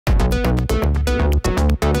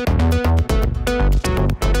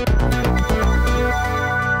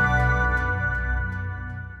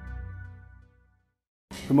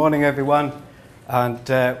Good morning, everyone, and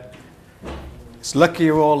it's lucky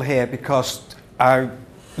you're all here because I'm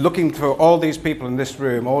looking for all these people in this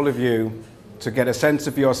room, all of you, to get a sense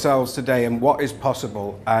of yourselves today and what is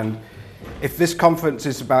possible. And if this conference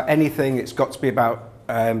is about anything, it's got to be about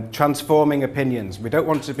transforming opinions. We don't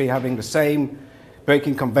want to be having the same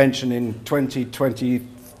breaking convention in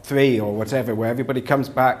 2023 or whatever, where everybody comes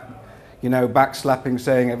back, you know, backslapping,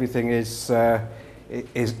 saying everything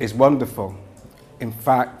is wonderful. In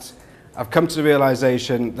fact, I've come to the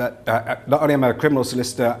realization that not only am I a criminal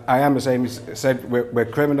solicitor, I am, as Amy said, we're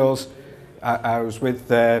criminals. I was with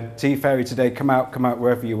T Ferry today. Come out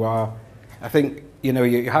wherever you are. I think, you know,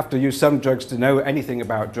 you have to use some drugs to know anything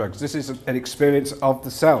about drugs. This is an experience of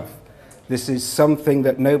the self. This is something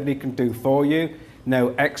that nobody can do for you. No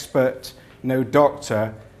expert, no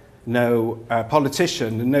doctor, no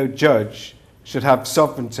politician, and no judge should have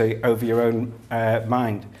sovereignty over your own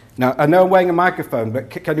mind. Now, I know I'm wearing a microphone,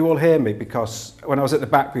 but can you all hear me? Because when I was at the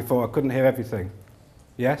back before, I couldn't hear everything.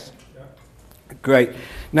 Yes? Yeah. Great.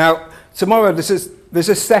 Now, tomorrow, there's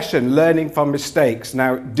a session, learning from mistakes.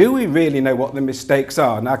 Now, do we really know what the mistakes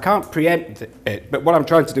are? Now, I can't preempt it, but what I'm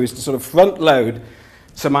trying to do is to sort of front load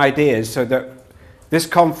some ideas so that this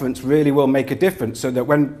conference really will make a difference, so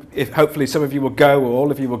that if hopefully some of you will go, or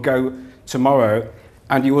all of you will go tomorrow,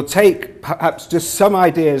 and you will take perhaps just some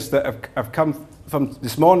ideas that have come from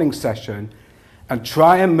this morning's session and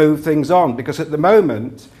try and move things on, because at the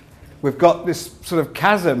moment we've got this sort of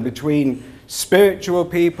chasm between spiritual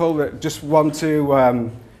people that just want to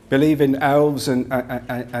believe in elves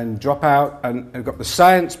and drop out, and we've got the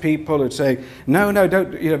science people who say no,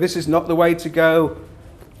 don't, you know, this is not the way to go.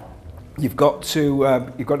 You've got to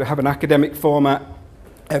have an academic format.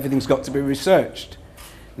 Everything's got to be researched.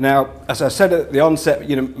 Now, as I said at the onset,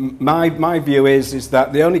 you know, my view is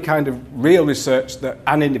that the only kind of real research that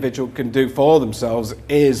an individual can do for themselves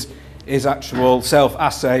is actual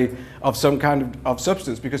self-assay of some kind of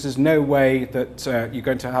substance, because there's no way that you're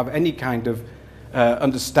going to have any kind of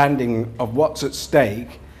understanding of what's at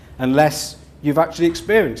stake unless you've actually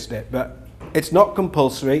experienced it. But it's not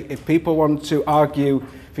compulsory. If people want to argue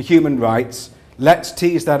for human rights, let's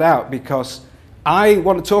tease that out, because I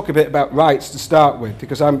want to talk a bit about rights to start with,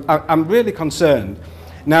 because I'm really concerned.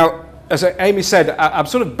 Now, as Amy said, I'm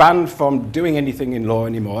sort of banned from doing anything in law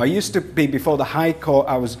anymore. I used to be, before the High Court,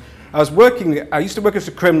 I used to work as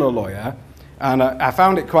a criminal lawyer, and I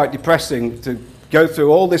found it quite depressing to go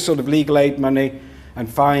through all this sort of legal aid money and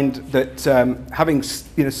find that having,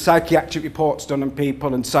 you know, psychiatric reports done on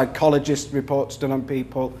people and psychologist reports done on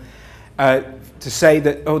people, to say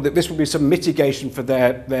that, that this would be some mitigation for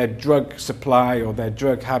their drug supply or their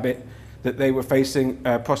drug habit that they were facing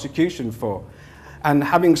prosecution for. And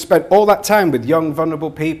having spent all that time with young,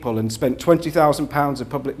 vulnerable people and spent £20,000 of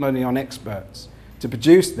public money on experts to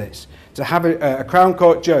produce this, to have a Crown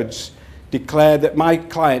Court judge declare that my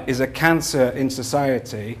client is a cancer in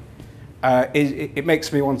society, it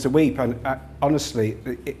makes me want to weep. And honestly,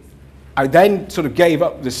 I then sort of gave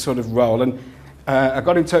up this sort of role, and I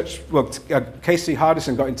got in touch, Casey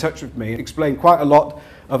Hardison got in touch with me and explained quite a lot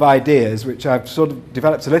of ideas, which I've sort of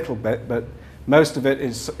developed a little bit, but most of it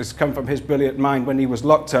has come from his brilliant mind when he was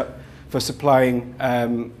locked up for supplying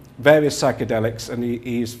various psychedelics, and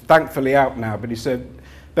he's thankfully out now, but he said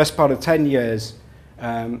best part of 10 years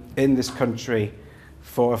in this country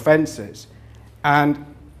for offences. And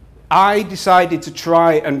I decided to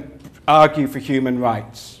try and argue for human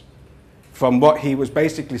rights from what he was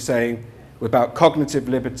basically saying about cognitive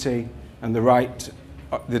liberty and the right,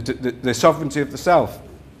 the sovereignty of the self.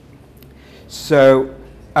 So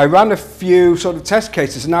I ran a few sort of test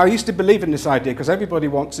cases. Now, I used to believe in this idea because everybody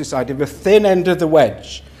wants this idea of a thin end of the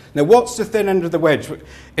wedge. Now, what's the thin end of the wedge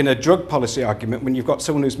in a drug policy argument when you've got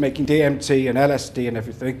someone who's making DMT and LSD and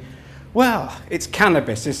everything? Well, it's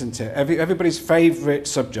cannabis, isn't it? Everybody's favourite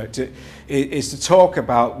subject is to talk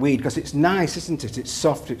about weed because it's nice, isn't it? It's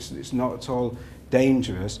soft, it's not at all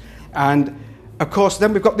dangerous. And of course,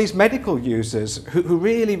 then we've got these medical users who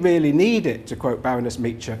really, really need it, to quote Baroness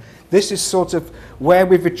Meacher. This is sort of where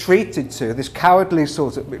we've retreated to, this cowardly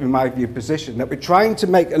sort of, in my view, position, that we're trying to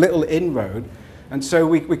make a little inroad, and so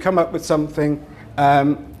we come up with something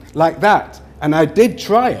like that. And I did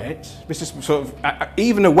try it. This is sort of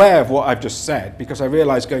even aware of what I've just said, because I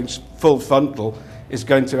realised going full frontal is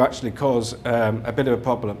going to actually cause a bit of a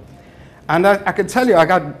problem. And I can tell you, I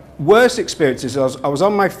had worse experiences. I was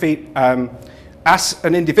on my feet as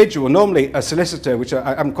an individual, normally a solicitor, which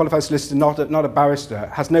I'm a qualified solicitor, not a barrister,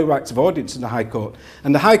 has no rights of audience in the High Court.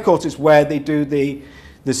 And the High Court is where they do the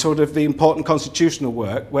sort of the important constitutional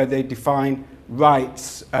work, where they define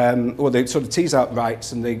rights, or they sort of tease out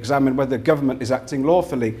rights, and they examine whether the government is acting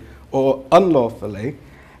lawfully or unlawfully.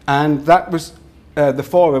 And that was the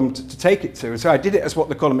forum to take it to. So I did it as what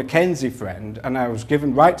they call a Mackenzie friend, and I was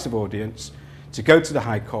given rights of audience to go to the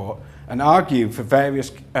High Court and argue for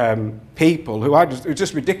various people who it was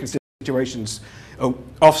just ridiculous situations.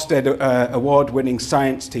 Ofsted award-winning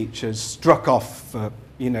science teachers struck off for,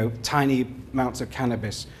 tiny amounts of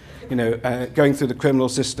cannabis, going through the criminal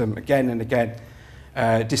system again and again.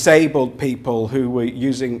 Disabled people who were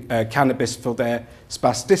using cannabis for their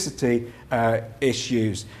spasticity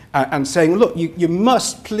issues, and saying, look, you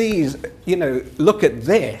must please, look at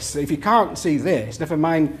this. If you can't see this, never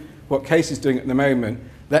mind what Case is doing at the moment,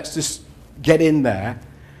 let's just get in there.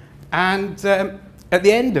 And at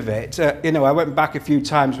the end of it, I went back a few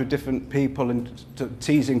times with different people and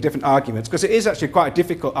teasing different arguments, because it is actually quite a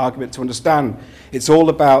difficult argument to understand. It's all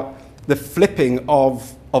about the flipping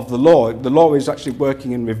of the law. The law is actually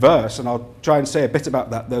working in reverse, and I'll try and say a bit about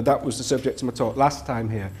that, though that was the subject of my talk last time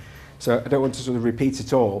here. So I don't want to sort of repeat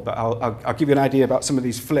it all, but I'll give you an idea about some of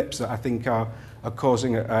these flips that I think are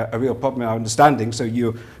causing a real problem in our understanding, so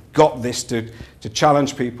you got this to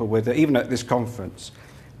challenge people with it, even at this conference.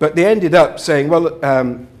 But they ended up saying, well,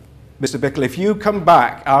 Mr. Bickler, if you come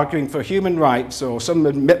back arguing for human rights or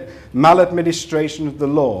some maladministration of the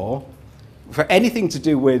law, for anything to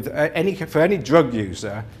do with for any drug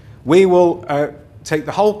user, we will take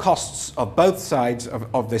the whole costs of both sides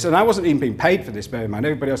of this. And I wasn't even being paid for this, bear in mind,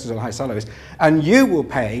 everybody else is on high salaries. And you will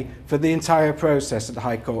pay for the entire process at the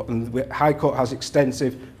High Court, and the High Court has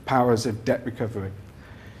extensive powers of debt recovery.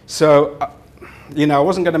 So, I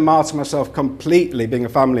wasn't going to martyr myself completely being a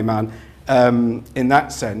family man in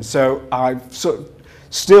that sense. So I'm sort of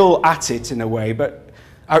still at it in a way, but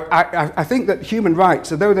I think that human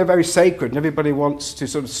rights, although they're very sacred and everybody wants to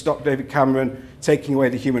sort of stop David Cameron taking away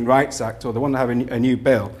the Human Rights Act, or they want to have a new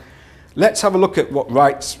bill, let's have a look at what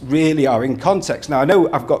rights really are in context. Now, I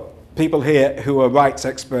know I've got people here who are rights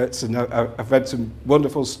experts, and I've read some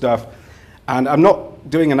wonderful stuff, and I'm not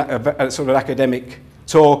doing a sort of academic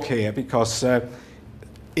talk here, because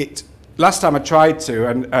last time I tried to,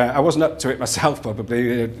 and I wasn't up to it myself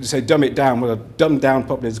probably, to say dumb it down. Well, dumbed down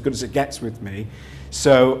probably as good as it gets with me.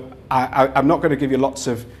 So I'm not going to give you lots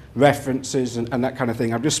of references and that kind of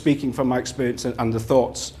thing. I'm just speaking from my experience and the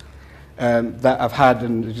thoughts that I've had,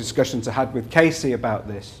 and the discussions I had with Casey about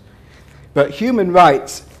this. But human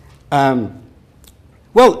rights,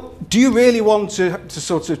 well, do you really want to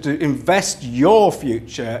sort of to invest your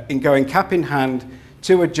future in going cap in hand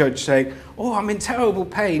to a judge saying, oh, I'm in terrible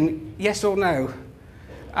pain, yes or no?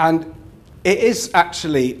 And it is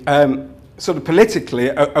actually sort of politically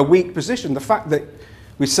a weak position. The fact that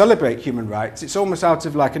we celebrate human rights, it's almost out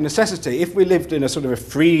of like a necessity. If we lived in a sort of a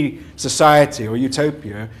free society or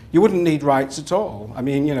utopia, you wouldn't need rights at all. I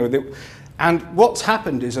mean, and what's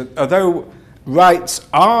happened is, although rights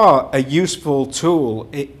are a useful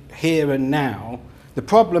tool here and now, the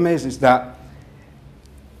problem is that,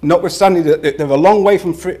 notwithstanding that they're a long way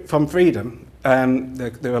from freedom,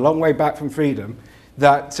 they're a long way back from freedom,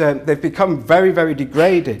 that they've become very, very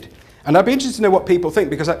degraded. And I'd be interested to know what people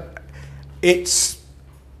think, because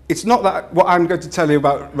it's not that what I'm going to tell you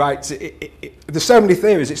about rights, there's so many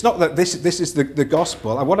theories. It's not that this is the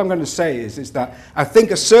gospel. And what I'm going to say is that I think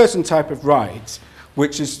a certain type of right,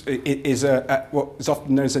 which is what is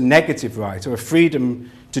often known as a negative right, or a freedom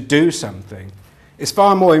to do something, is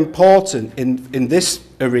far more important in this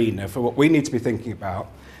arena for what we need to be thinking about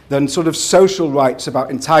than sort of social rights about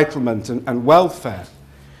entitlement and welfare.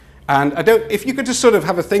 And if you could just sort of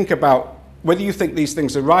have a think about whether you think these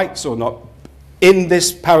things are rights or not, in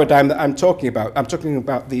this paradigm that I'm talking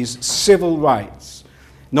about these civil rights,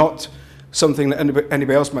 not something that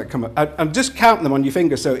anybody else might come up. And just count them on your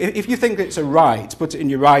fingers. So if you think it's a right, put it in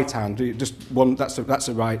your right hand. Just one, that's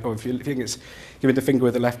a right. Or if you think it's, give it the finger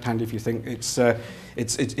with the left hand if you think it's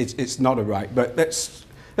not a right. But let's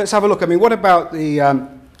have a look. I mean, what about the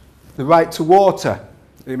right to water?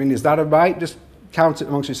 I mean, is that a right? Just count it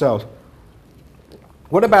amongst yourselves.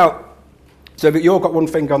 What about, so that you've got one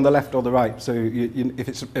finger on the left or the right, so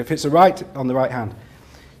if it's a right, on the right hand.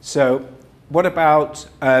 So what about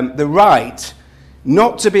the right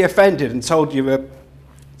not to be offended and told you're a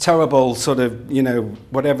terrible sort of,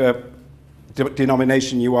 whatever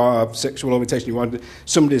denomination you are, sexual orientation you want,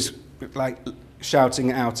 somebody's like shouting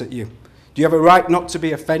it out at you. Do you have a right not to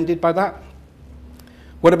be offended by that?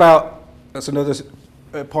 What about, that's another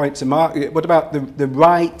point to mark, what about the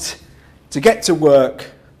right to get to work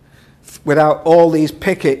without all these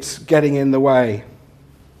pickets getting in the way?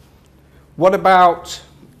 What about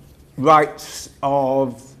rights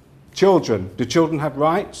of children? Do children have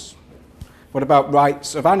rights? What about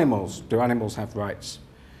rights of animals? Do animals have rights?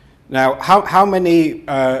 Now, how many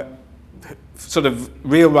sort of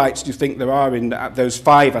real rights do you think there are in those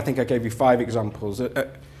 5? I think I gave you 5 examples.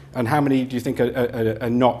 And how many do you think are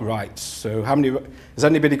not rights? So how many, has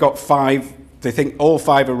anybody got 5? They think all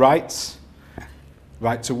 5 are rights?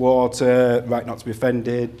 Right to water, right not to be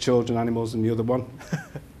offended, children, animals, and the other one?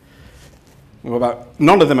 What about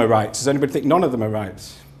none of them are rights? Does anybody think none of them are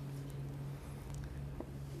rights?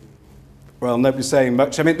 Well, nobody's saying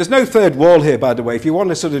much. I mean, there's no third wall here, by the way. If you want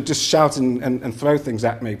to sort of just shout and throw things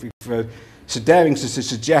at me for daring to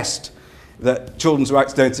suggest that children's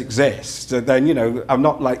rights don't exist, then, you know, I'm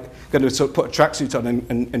not like going to sort of put a tracksuit on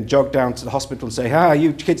and jog down to the hospital and say,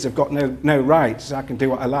 you kids have got no rights, I can do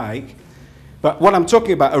what I like. But what I'm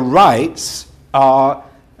talking about are rights are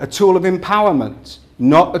a tool of empowerment,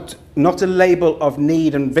 not a label of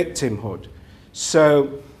need and victimhood.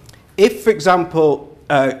 So if, for example,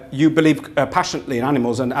 you believe passionately in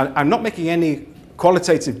animals, and I'm not making any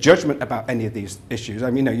qualitative judgment about any of these issues.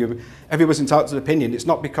 I mean, you know, everyone's entitled to an opinion. It's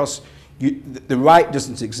not because the right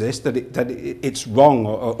doesn't exist that it's wrong,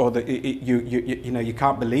 or that you know, you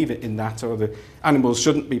can't believe it in that, or the animals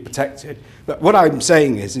shouldn't be protected. But what I'm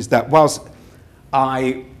saying is that whilst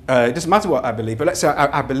it doesn't matter what I believe, but let's say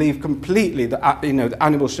I believe completely that, you know, that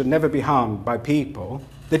animals should never be harmed by people.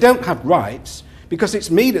 They don't have rights because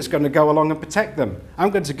it's me that's going to go along and protect them. I'm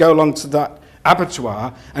going to go along to that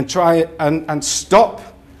abattoir and try and stop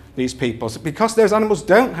these people. So because those animals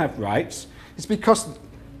don't have rights, it's because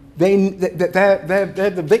they're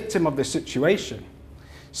the victim of this situation.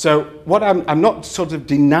 So what I'm not sort of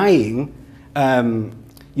denying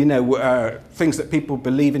you know, things that people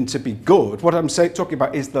believe in to be good. What I'm talking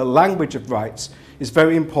about is the language of rights is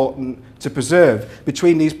very important to preserve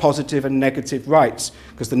between these positive and negative rights,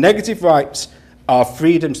 because the negative rights are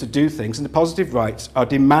freedoms to do things, and the positive rights are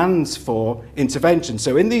demands for intervention.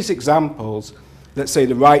 So in these examples, let's say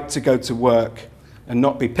the right to go to work and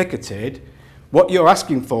not be picketed, what you're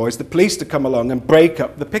asking for is the police to come along and break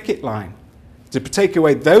up the picket line, to take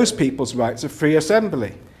away those people's rights of free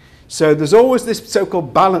assembly. So there's always this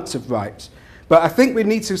so-called balance of rights. But I think we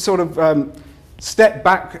need to sort of step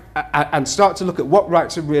back and start to look at what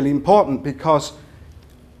rights are really important, because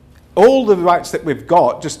all the rights that we've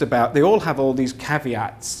got, just about, they all have all these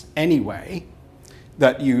caveats anyway,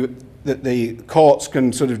 that the courts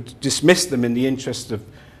can sort of dismiss them in the interest of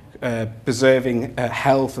preserving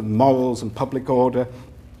health and morals and public order.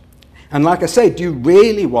 And like I say, do you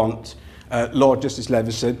really want Lord Justice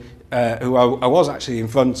Leveson, who I was actually in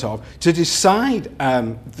front of, to decide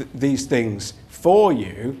these things for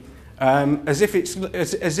you, as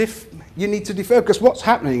if you need to defer? Because what's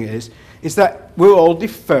happening is that we're all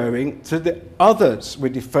deferring to the others. We're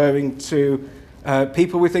deferring to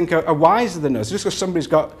people we think are wiser than us. Just because somebody's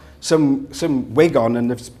got some wig on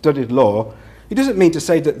and they've studied law, it doesn't mean to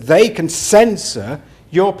say that they can censor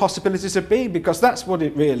your possibilities of being, because that's what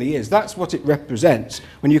it really is. That's what it represents.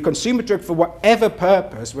 When you consume a drug for whatever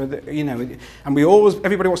purpose, whether, you know, and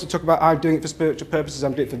everybody wants to talk about, I'm doing it for spiritual purposes,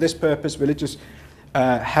 I'm doing it for this purpose, religious,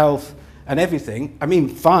 health, and everything. I mean,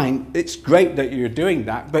 fine, it's great that you're doing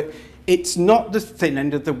that, but it's not the thin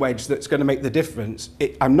end of the wedge that's going to make the difference.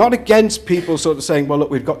 I'm not against people sort of saying, well, look,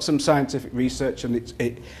 we've got some scientific research and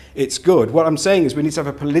it's good. What I'm saying is we need to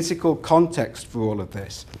have a political context for all of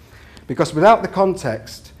this. Because without the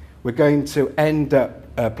context, we're going to end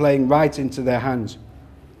up playing right into their hands.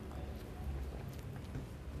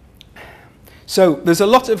 So there's a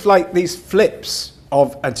lot of like these flips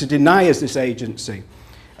of to deny us this agency.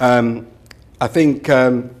 I think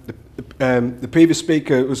the previous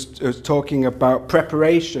speaker was talking about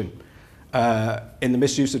preparation in the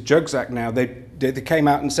Misuse of Drugs Act. Now they came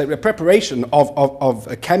out and said the preparation of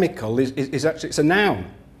a chemical is actually, it's a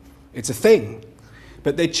noun, it's a thing.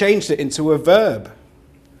 But they changed it into a verb.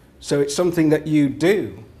 So it's something that you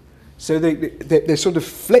do. So they sort of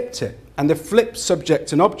flipped it. And they flipped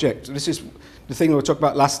subject and object. This is the thing we were talking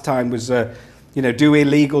about last time was, you know, do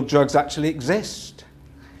illegal drugs actually exist?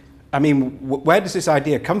 I mean, where does this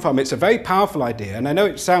idea come from? It's a very powerful idea. And I know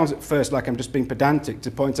it sounds at first like I'm just being pedantic to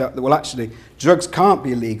point out that, well, actually, drugs can't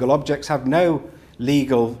be illegal. Objects have no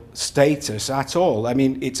legal status at all. I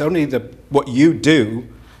mean, it's only what you do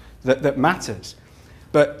that matters.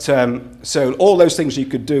 But so all those things you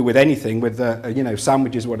could do with anything, with you know,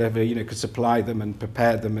 sandwiches, whatever, you know, could supply them and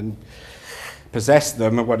prepare them and possess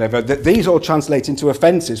them or whatever. These all translate into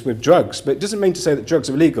offences with drugs. But it doesn't mean to say that drugs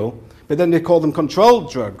are illegal. But then they call them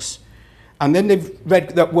controlled drugs. And then they've read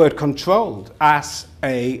that word controlled as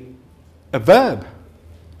a verb,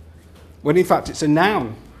 when in fact it's a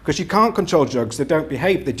noun. Because you can't control drugs, they don't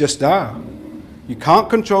behave, they just are. You can't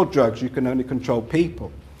control drugs, you can only control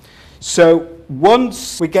people. So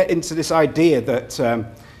once we get into this idea that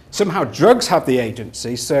somehow drugs have the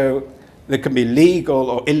agency, so they can be legal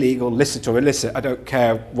or illegal, licit or illicit, I don't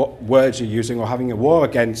care what words you're using, or having a war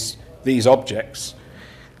against these objects,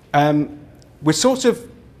 we're sort of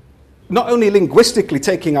not only linguistically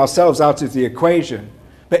taking ourselves out of the equation,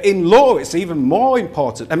 but in law it's even more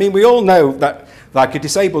important. I mean, we all know that like a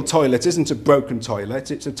disabled toilet isn't a broken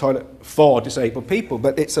toilet, it's a toilet for disabled people,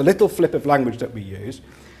 but it's a little flip of language that we use.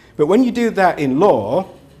 But when you do that in law,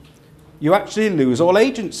 you actually lose all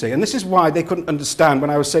agency. And this is why they couldn't understand when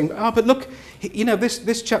I was saying, oh, but look, you know,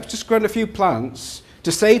 this chap's just grown a few plants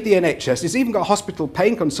to save the NHS. He's even got a hospital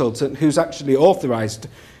pain consultant who's actually authorised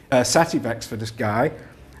Sativex for this guy.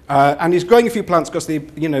 And he's growing a few plants because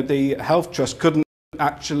the health trust couldn't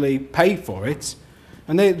actually pay for it.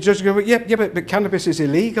 And the judge go, yeah, but cannabis is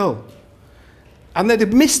illegal. And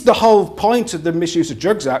they'd missed the whole point of the Misuse of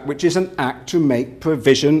Drugs Act, which is an act to make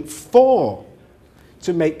provision for.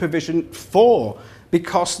 To make provision for.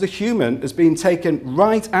 Because the human has been taken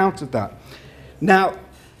right out of that. Now,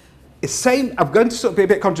 I'm going to sort of be a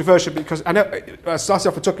bit controversial because I know I started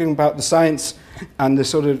off with talking about the science and the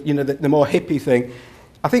sort of, the more hippie thing.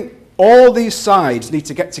 I think all these sides need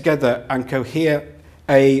to get together and cohere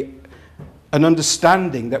an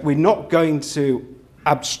understanding that we're not going to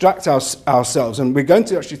abstract ourselves, and we're going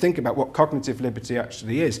to actually think about what cognitive liberty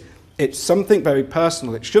actually is. It's something very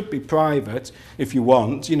personal. It should be private if you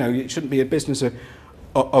want. It shouldn't be a business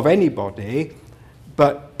of anybody,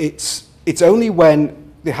 but it's only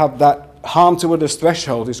when they have that harm to others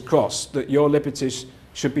threshold is crossed that your liberties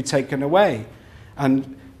should be taken away.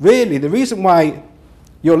 And really, the reason why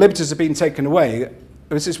your liberties have been taken away,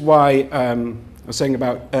 this is why I was saying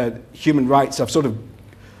about human rights, I've sort of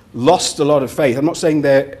lost a lot of faith. I'm not saying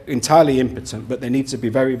they're entirely impotent, but they need to be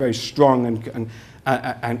very, very strong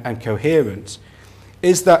and coherent,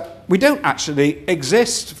 is that we don't actually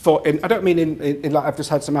exist for, I don't mean in like I've just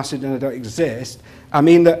had some acid and I don't exist. I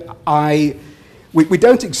mean that we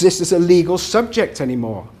don't exist as a legal subject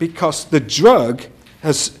anymore because the drug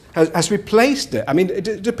has replaced it. I mean,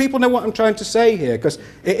 do people know what I'm trying to say here? Because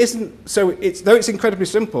it isn't, though it's incredibly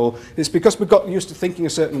simple, it's because we've got used to thinking a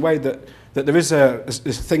certain way that there is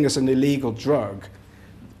this thing as an illegal drug,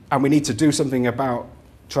 and we need to do something about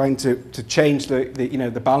trying to change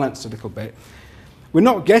the balance a little bit. We're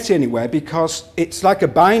not getting anywhere because it's like a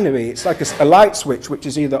binary, it's like a light switch which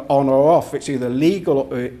is either on or off, it's either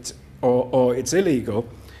legal or it's illegal.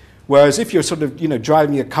 Whereas if you're sort of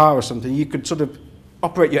driving a car or something, you could sort of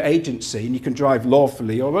operate your agency and you can drive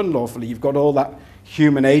lawfully or unlawfully. You've got all that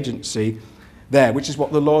human agency there, which is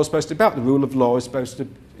what the law is supposed to be about. The rule of law is supposed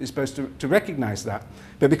to recognise that.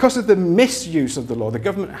 But because of the misuse of the law, the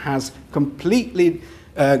government has completely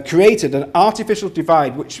created an artificial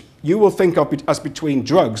divide which you will think of as between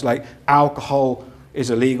drugs, like alcohol is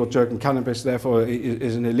a legal drug and cannabis therefore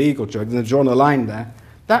is an illegal drug, and they've drawn a line there.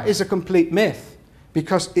 That is a complete myth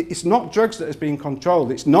because it's not drugs that is being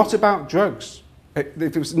controlled. It's not about drugs. If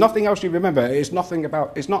there's nothing else you remember, it's not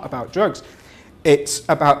about drugs. It's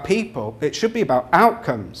about people. It should be about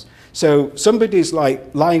outcomes. So somebody's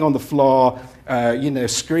like lying on the floor,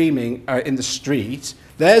 screaming in the street.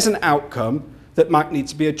 There's an outcome that might need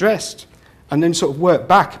to be addressed, and then sort of work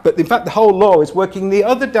back. But in fact, the whole law is working the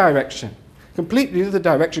other direction, completely the other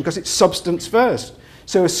direction, because it's substance first.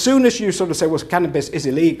 So as soon as you sort of say, well, cannabis is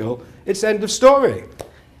illegal, it's end of story.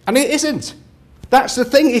 And it isn't. That's the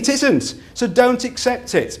thing, it isn't. So don't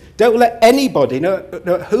accept it. Don't let anybody know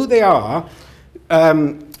who they are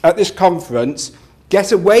at this conference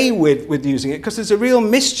get away with using it, because there's a real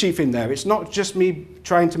mischief in there. It's not just me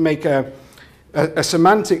trying to make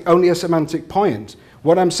only a semantic point.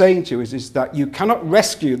 What I'm saying to you is that you cannot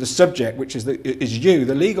rescue the subject, which is you,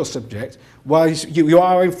 the legal subject, while you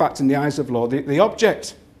are, in fact, in the eyes of law, the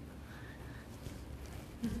object.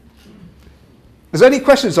 There's any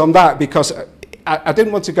questions on that? Because I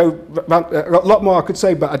didn't want to go, a lot more I could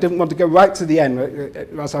say, but I didn't want to go right to the end,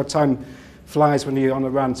 as our time flies when you're on a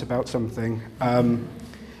rant about something. I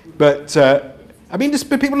mean,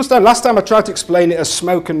 people understand. Last time I tried to explain it as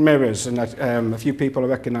smoke and mirrors, and a few people I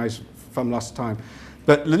recognise from last time.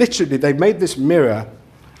 But literally, they made this mirror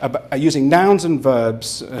using nouns and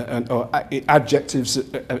verbs or adjectives,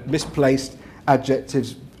 misplaced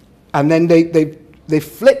adjectives, and then they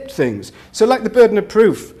flipped things. So like the burden of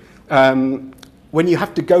proof, when you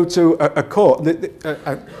have to go to a court,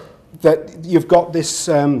 that you've got this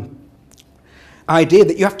idea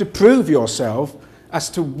that you have to prove yourself as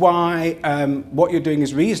to why what you're doing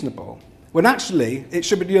is reasonable. When actually, it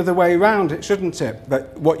should be the other way around, shouldn't it?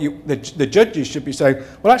 That the judges should be saying,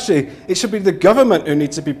 well, actually, it should be the government who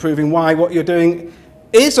needs to be proving why what you're doing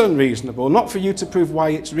is unreasonable, not for you to prove why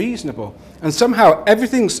it's reasonable. And somehow,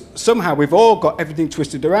 we've all got everything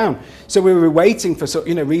twisted around. So we were waiting for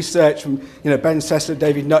research from Ben Sessler,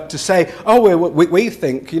 David Nutt to say, oh, we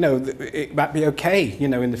think it might be okay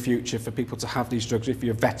in the future for people to have these drugs if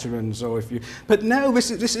you're veterans or if you. But no,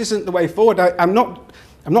 this isn't the way forward. I'm not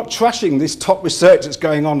trashing this top research that's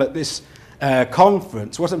going on at this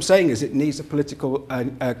conference. What I'm saying is it needs a political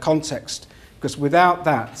context, because without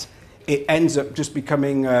that, it ends up just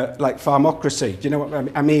becoming like pharmacracy. Do you know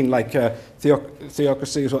what I mean? Like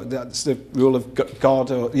theocracy is that's the rule of God,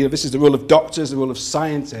 or this is the rule of doctors, the rule of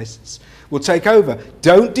scientists will take over.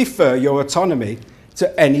 Don't defer your autonomy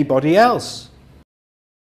to anybody else.